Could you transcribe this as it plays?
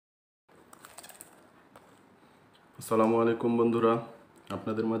আসসালামু আলাইকুম বন্ধুরা,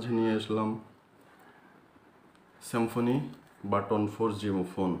 আপনাদের মাঝে নিয়ে আসলাম Symphony button 4G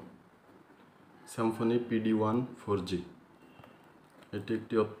phone, Symphony PD1 4G। এটি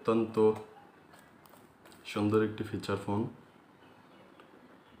একটি অত্যন্ত সুন্দর একটি ফিচার ফোন।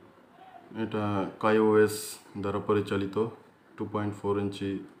 এটা iOS দ্বারা পরিচালিত, 2.4 inch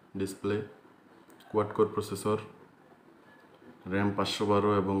display, quad core processor, RAM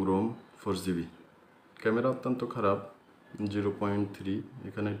 512 এবং রোম 4GB। ক্যামেরা অত্যন্ত খারাপ, 0.3।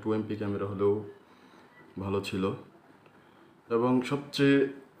 এখানে 2MP ক্যামেরা হলেও ভালো ছিল। এবং সবচেয়ে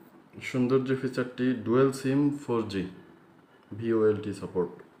সুন্দর যে ফিচারটি, ডুয়েল সিম 4G VoLT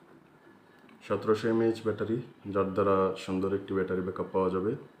support, 1700 mAh battery, যার দ্বারা সুন্দর একটি ব্যাটারি ব্যাকআপ পাওয়া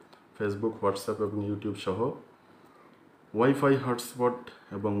যাবে। ফেসবুক, হোয়াটসঅ্যাপ এবং ইউটিউব সহ ওয়াইফাই হটস্পট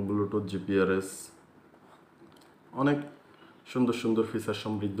এবং ব্লুটুথ GPRS, অনেক সুন্দর সুন্দর ফিচার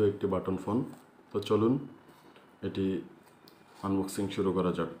সমৃদ্ধ একটি বাটন ফোন। তো চলুন এটি আনবক্সিং শুরু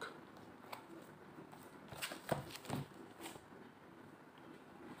করা যাক।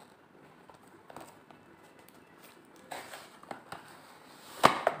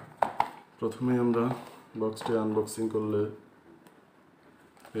 প্রথমে আমরা বক্সটি আনবক্সিং করলে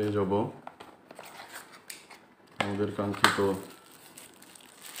পেয়ে যাব আমাদের কাঙ্ক্ষিত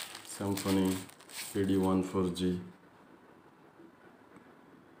সিম্ফনি PD1 4G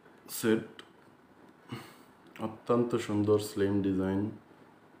সেট। অত্যন্ত সুন্দর স্লিম ডিজাইন,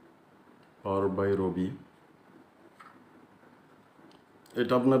 পাওয়ার বাই রবি।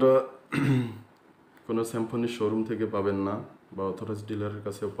 এটা আপনারা কোনো সিম্ফনি শোরুম থেকে পাবেন না বা অথরাইজ ডিলারের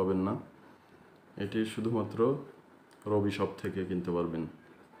কাছেও পাবেন না। এটি শুধুমাত্র রবি শপ থেকে কিনতে পারবেন।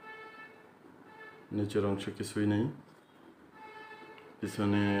 নিচের অংশে কিছুই নেই,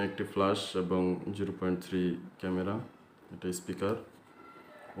 পিছনে একটি ফ্ল্যাশ এবং 0.3 ক্যামেরা, এটা স্পিকার।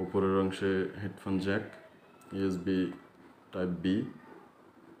 উপরের অংশে headphone Jack, USB type B।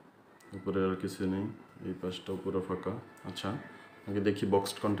 উপরে আর কিছু নেই, এই পাশটাও পুরো ফাঁকা। আচ্ছা, আগে দেখি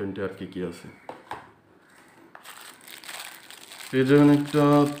বক্সড কন্টেন্টে আর কি আছে। এই যেমন একটা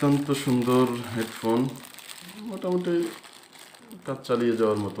অত্যন্ত সুন্দর হেডফোন, মোটামুটি কাজ চালিয়ে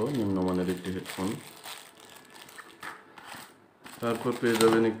যাওয়ার মতো নিম্নমানের একটি হেডফোন। তারপর পেয়ে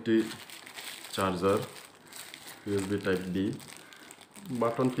যাবেন একটি charger, USB type B,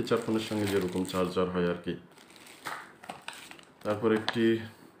 button feature ফোনের সঙ্গে যেরকম চার্জার হয় আর কি। তারপর একটি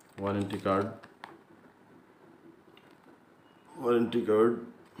ওয়ারেন্টি কার্ড,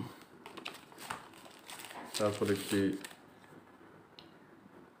 তারপর একটি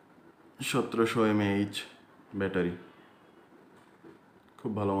 1700 mAh ব্যাটারি,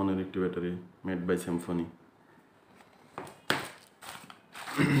 খুব ভালো মানের একটি ব্যাটারি, মেড বাই সিম্ফনি।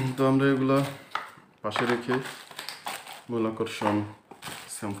 তো আমরা এগুলা পাশে রেখে মূল আকর্ষণ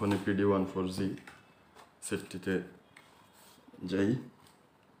সিম্ফনি PD1 4G সেটটিতে যাই।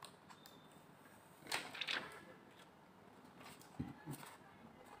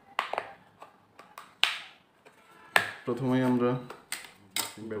 প্রথমেই আমরা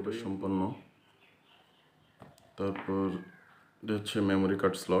ব্যাটারি সম্পন্ন, তারপর এটা হচ্ছে মেমোরি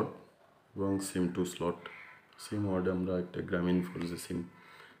কার্ড স্লট এবং সিম 2 স্লট। সিম ওয়ার্ডে আমরা একটা গ্রামীণ 4G সিম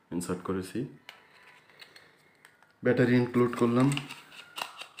ইনসার্ট করেছি। ব্যাটারি ইনক্লুড করলাম,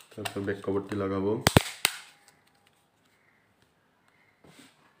 তারপর ব্যাক কভারটি লাগাবো।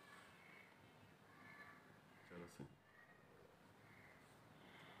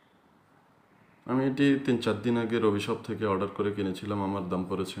 আমি এটি 3-4 দিন আগে রবি শপ থেকে অর্ডার করে কিনেছিলাম। আমার দাম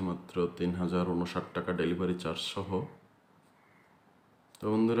পড়েছে মাত্র 3059 টাকা, ডেলিভারি চার্জ সহ। তো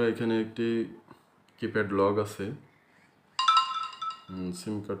বন্ধুরা, এখানে একটি কিপ্যাড লগ আছে,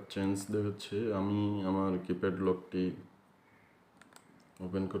 সিম কার্ড চেঞ্জ দেখাচ্ছে। আমি আমার কিপ্যাড লকটি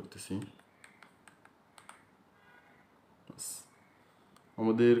ওপেন করতেছি।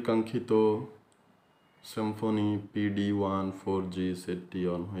 আমাদের কাঙ্ক্ষিত সিম্ফনি PD1 4G সেটটি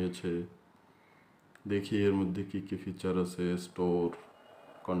অন হয়েছে। দেখি এর মধ্যে কি কি ফিচার আছে। Store,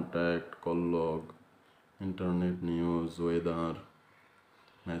 contact, call log, internet news, weather,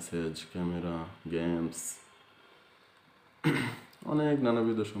 message, camera, games, অনেক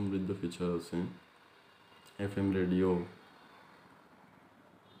নানাবিধ সমৃদ্ধ ফিচার আছে। FM রেডিও,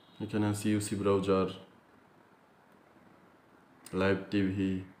 এখানে আছে UC ব্রাউজার, লাইভ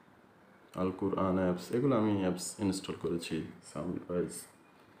টিভি, আল কুরআন অ্যাপস। এগুলো আমি অ্যাপস ইনস্টল করেছি, সাউন্ড ওয়াইজ।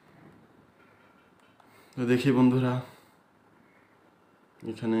 তো দেখি বন্ধুরা,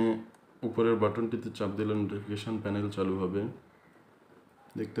 এখানে উপরের বাটনটিতে চাপ দিলে নোটিফিকেশন প্যানেল চালু হবে।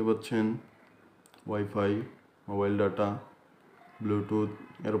 দেখতে পাচ্ছেন wifi, mobile data, Bluetooth,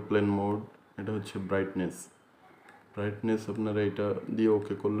 aeroplane mode. এটা হচ্ছে ব্রাইটনেস আপনারা এটা দিয়ে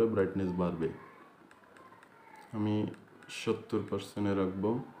ওকে করলে ব্রাইটনেস বাড়বে। আমি 70% রাখবো।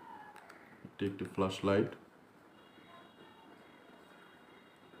 এটি একটি ফ্ল্যাশ লাইট।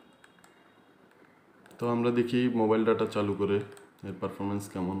 তো আমরা দেখি মোবাইল ডাটা চালু করে এর পারফরমেন্স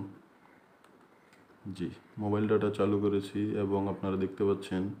কেমন। জি, মোবাইল ডাটা চালু করেছি এবং আপনারা দেখতে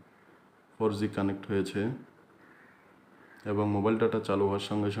পাচ্ছেন 4G কানেক্ট হয়েছে এবং মোবাইল ডাটা চালু হওয়ার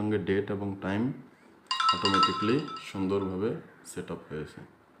সঙ্গে সঙ্গে ডেট এবং টাইম অটোমেটিকলি সুন্দরভাবে সেট আপ হয়েছে।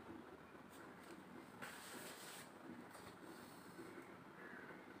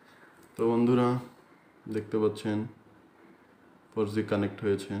 তো বন্ধুরা দেখতে পাচ্ছেন 4G কানেক্ট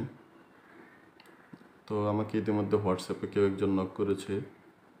হয়েছে। তো আমাকে ইতিমধ্যে হোয়াটসঅ্যাপে কেউ একজন নক করেছে,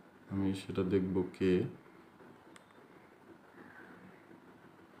 আমি সেটা দেখব কে।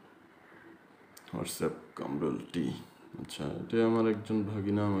 হোয়াটসঅ্যাপ কামরুল টি, আচ্ছা এটা আমার একজন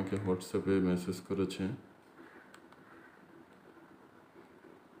ভাগিনা আমাকে হোয়াটসঅ্যাপে মেসেজ করেছে।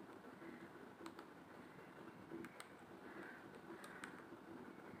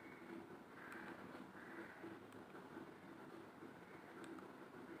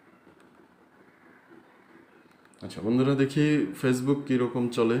 আচ্ছা বন্ধুরা দেখি ফেসবুক কীরকম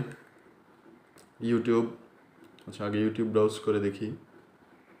চলে, ইউটিউব। আচ্ছা আগে ইউটিউব ব্রাউজ করে দেখি।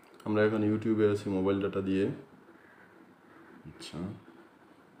 আমরা এখন ইউটিউবে আছি মোবাইল ডাটা দিয়ে। আচ্ছা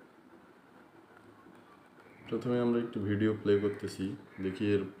প্রথমে আমরা একটু ভিডিও প্লে করতেছি, দেখি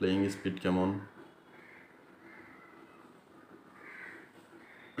এর প্লেয়িং স্পিড কেমন।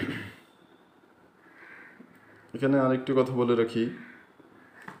 এখানে আরেকটি কথা বলে রাখি,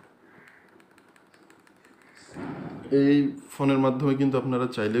 এই ফোনের মাধ্যমে কিন্তু আপনারা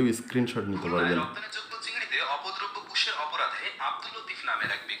চাইলেও স্ক্রিনশট নিতে পারবেন।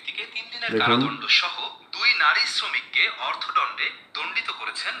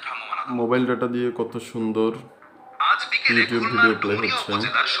 মোবাইল ডাটা দিয়ে কত সুন্দর ইউটিউব ভিডিও প্লে হচ্ছে।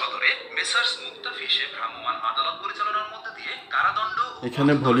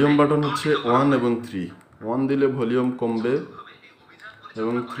 এখানে ভলিউম বাটন হচ্ছে 1 এবং 3। 1 দিলে ভলিউম কমবে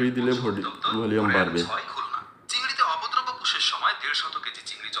এবং 3 দিলে ভলিউম বাড়বে।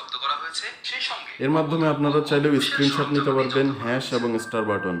 এর মাধ্যমে আপনারা চাইলেও স্ক্রিনশট নিতে পারবেন। হ্যাশ এবং স্টার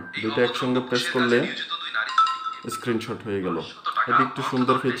বাটন দুটো একসঙ্গে প্রেস করলে স্ক্রিনশট হয়ে গেল। এটি একটি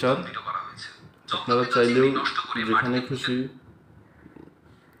সুন্দর ফিচার। আপনারা চাইলেও যেখানে খুশি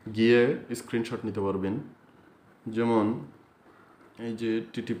গিয়ে স্ক্রিনশট নিতে পারবেন। যেমন এই যে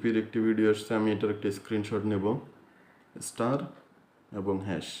টিটিপির একটি ভিডিও আসছে, আমি এটার একটি স্ক্রিনশট নেব, স্টার এবং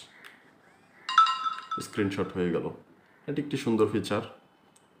হ্যাশ, স্ক্রিনশট হয়ে গেল। এটি একটি সুন্দর ফিচার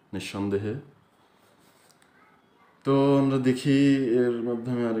নিঃসন্দেহে। তো আমরা দেখি এর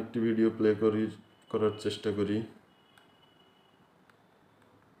মাধ্যমে আরেকটি ভিডিও প্লে করার চেষ্টা করি।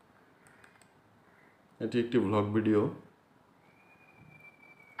 এটি একটি ভ্লগ ভিডিও,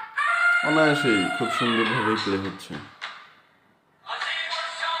 অনায়াসেই খুব সুন্দরভাবেই প্লে হচ্ছে।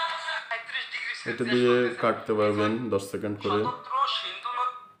 এটা দিয়ে কাটতে পারবেন 10 সেকেন্ড করে।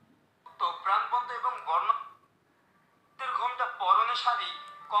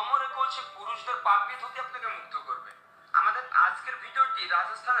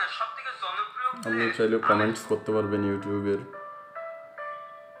 আপনি চাইলে কমেন্টস করতে পারবেন ইউটিউবের।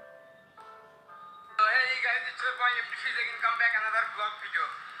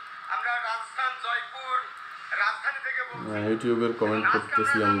 ইউটিউবের কমেন্ট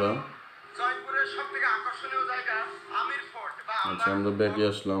করতেছি আমরা। আচ্ছা আমরা ব্যাগে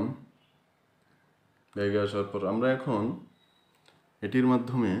আসলাম। ব্যাগে আসার পর আমরা এখন এটির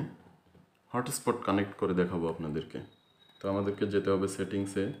মাধ্যমে হটস্পট কানেক্ট করে দেখাবো আপনাদেরকে। তো আমাদেরকে যেতে হবে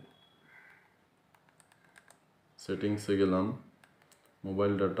সেটিংসে গেলাম,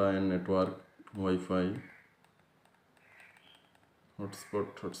 mobile data and network, wifi,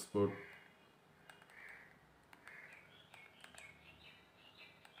 hotspot.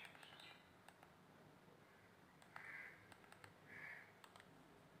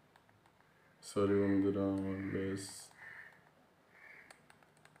 Sorry বন্ধুরা আমার বেশ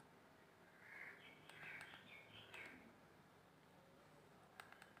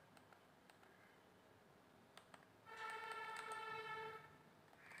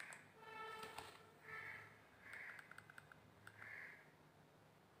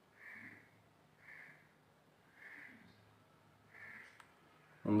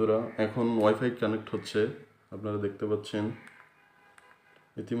বন্ধুরা এখন ওয়াইফাই কানেক্ট হচ্ছে, আপনারা দেখতে পাচ্ছেন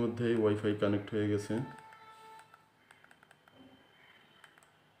ইতিমধ্যেই ওয়াইফাই কানেক্ট হয়ে গেছে।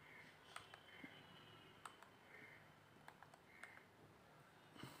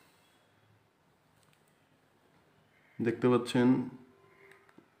 দেখতে পাচ্ছেন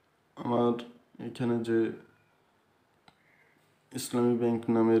আমার এখানে যে ইসলামী ব্যাংক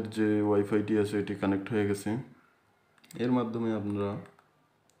নামের যে ওয়াইফাইটি আছে এটি কানেক্ট হয়ে গেছে। এর মাধ্যমে আমরা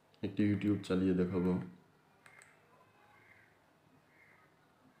একটি ইউটিউব চালিয়ে দেখাবো।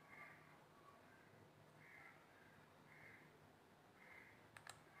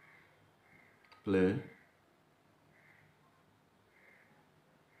 প্লে।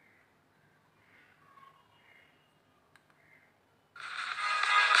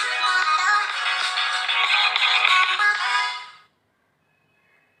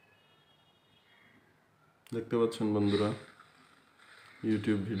 দেখতে পাচ্ছেন বন্ধুরা,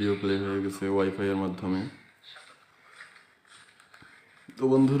 ইউটিউব ভিডিও প্লে হয়ে গেছে ওয়াইফাই এর মাধ্যমে। তো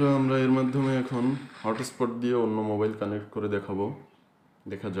বন্ধুরা, আমরা এর মাধ্যমে এখন হটস্পট দিয়ে অন্য মোবাইল কানেক্ট করে দেখাবো।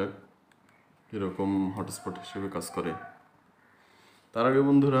 দেখা যাক কীরকম হটস্পট হিসেবে কাজ করে। তার আগে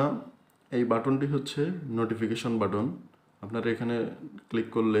বন্ধুরা, এই বাটনটি হচ্ছে নোটিফিকেশন বাটন। আপনারা এখানে ক্লিক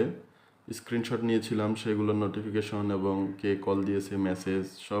করলে স্ক্রিনশট নিয়েছিলাম সেগুলোর নোটিফিকেশন এবং কে কল দিয়েছে, মেসেজ,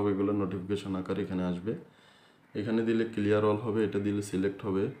 সব এগুলো নোটিফিকেশন আকারে এখানে আসবে। এখানে দিলে ক্লিয়ার অল হবে, এটা দিলে সিলেক্ট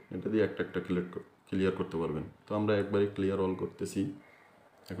হবে, এটা দিয়ে একটা একটা ক্লিয়ার করতে পারবেন। তো আমরা একবারই ক্লিয়ার অল করতেছি।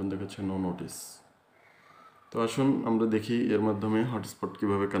 এখন দেখাচ্ছে নো নোটিস। তো আসুন আমরা দেখি এর মাধ্যমে হটস্পট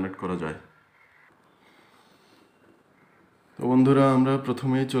কিভাবে কানেক্ট করা যায়। তো বন্ধুরা, আমরা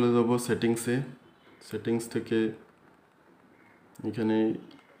প্রথমেই চলে যাব সেটিংসে। সেটিংস থেকে এখানে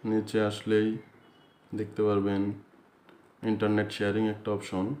নিচে আসলেই দেখতে পারবেন ইন্টারনেট শেয়ারিং একটা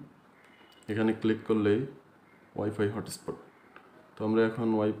অপশন। এখানে ক্লিক করলেই ওয়াইফাই হটস্পট। তো আমরা এখন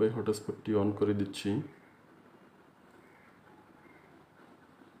ওয়াইফাই হটস্পটটি অন করে দিচ্ছি।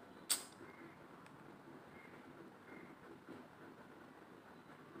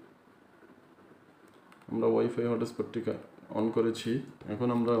 আমরা ওয়াইফাই হটস্পটটি অন করেছি। এখন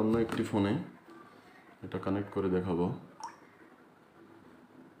আমরা অন্য একটি ফোনে এটা কানেক্ট করে দেখাবো।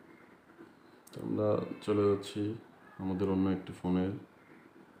 তো আমরা চলে যাচ্ছি আমাদের অন্য একটি ফোনে।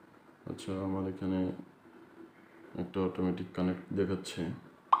 আচ্ছা, আমার এখানে একটা অটোমেটিক কানেক্ট দেখাচ্ছে।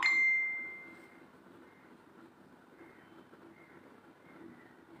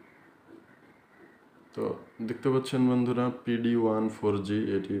 তো দেখতে পাচ্ছেন বন্ধুরা, PD1 4G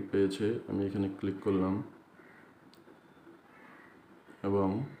এটি পেয়েছে। আমি এখানে ক্লিক করলাম এবং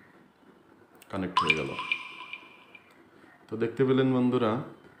কানেক্ট হয়ে গেল। তো দেখতে পেলেন বন্ধুরা,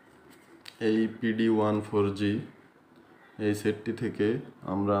 এই PD1 4G এই সেটটি থেকে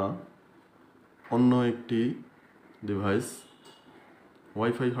আমরা অন্য একটি ডিভাইস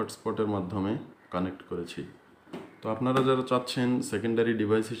ওয়াইফাই হটস্পটের মাধ্যমে কানেক্ট করেছি। তো আপনারা যারা চাচ্ছেন সেকেন্ডারি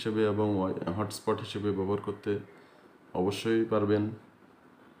ডিভাইস হিসেবে এবং হটস্পট হিসেবে ব্যবহার করতে, অবশ্যই পারবেন।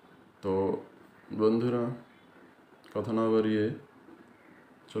 তো বন্ধুরা, কথা না বাড়িয়ে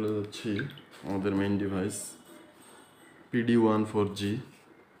চলে যাচ্ছি আমাদের main device PD1 4G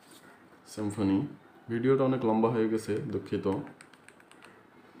Symphony. ভিডিওটা অনেক লম্বা হয়ে গেছে, দুঃখিত।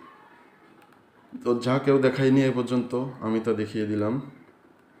 তো যা কেউ দেখায়নি এ পর্যন্ত, আমি তা দেখিয়ে দিলাম।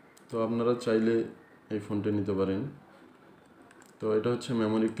 তো আপনারা চাইলে এই ফোনটি নিতে পারেন। তো এটা হচ্ছে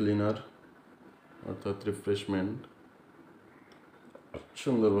মেমোরি ক্লিনার, অর্থাৎ রিফ্রেশমেন্ট।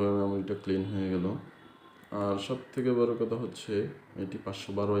 সুন্দরভাবে মেমোরিটা ক্লিন হয়ে গেল। আর সব থেকে বড় কথা হচ্ছে এটি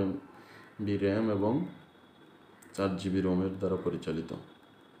 512 MB র্যাম এবং 4GB রোমের দ্বারা পরিচালিত।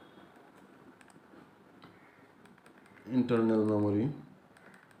 ইন্টারনাল মেমোরি,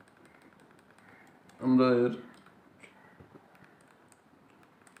 আমরা এর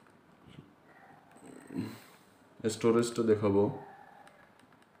স্টোরেজটা দেখাবো।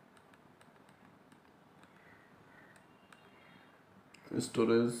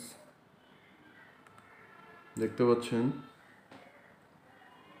 স্টোরেজ দেখতে পাচ্ছেন,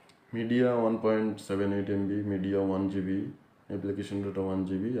 media 1.78 MB, media 1GB, application data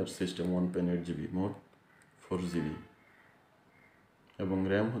 1GB আর সিস্টেম 1.8GB, মোট 4GB এবং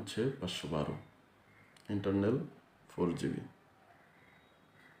র্যাম হচ্ছে 512, ইন্টারনাল 4GB।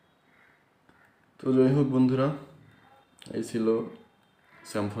 তো যাই হোক বন্ধুরা, এই ছিল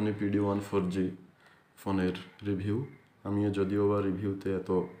স্যামসনি PD1 4G ফোনের রিভিউ। আমিও যদিও বা রিভিউতে এত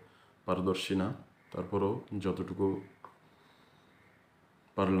পারদর্শী না, তারপরও যতটুকু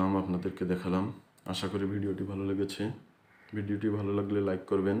পারলাম আপনাদেরকে দেখালাম। আশা করি ভিডিওটি ভালো লেগেছে। ভিডিওটি ভালো লাগলে লাইক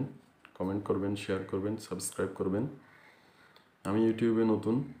করবেন, কমেন্ট করবেন, শেয়ার করবেন, সাবস্ক্রাইব করবেন। আমি ইউটিউবে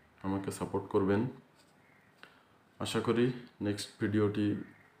নতুন, আমাকে সাপোর্ট করবেন। আশা করি নেক্সট ভিডিওটি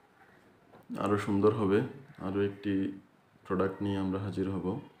আরও সুন্দর হবে। আরও একটি প্রোডাক্ট নিয়ে আমরা হাজির হব,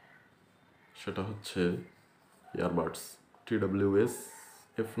 সেটা হচ্ছে ইয়ারবাডস TWS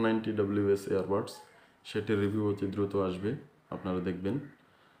F90WS ইয়ারবাডস। সেটির রিভিউ অতি দ্রুত আসবে, আপনারা দেখবেন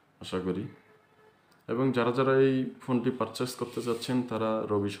আশা করি। এবং যারা যারা এই ফোনটি পারচেস করতে চাচ্ছেন, তারা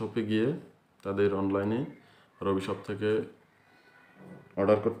রবি শপে গিয়ে তাদের অনলাইনে রবি শপ থেকে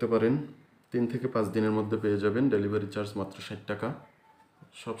অর্ডার করতে পারেন। 3 থেকে 5 দিনের মধ্যে পেয়ে যাবেন। ডেলিভারি চার্জ মাত্র 60 টাকা,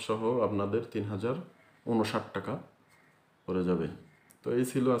 সব সহ আপনাদের 3059 টাকা পড়ে যাবে। তো এই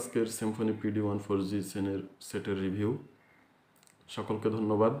ছিল আজকের সিম্ফনি PD1 4G সেটের রিভিউ। সকলকে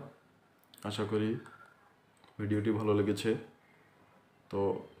ধন্যবাদ। আশা করি ভিডিওটি ভালো লেগেছে। তো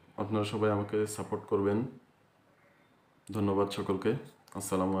আপনারা সবাই আমাকে সাপোর্ট করবেন। ধন্যবাদ সকলকে।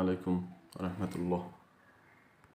 আসসালামু আলাইকুম রহমতুল্লাহ।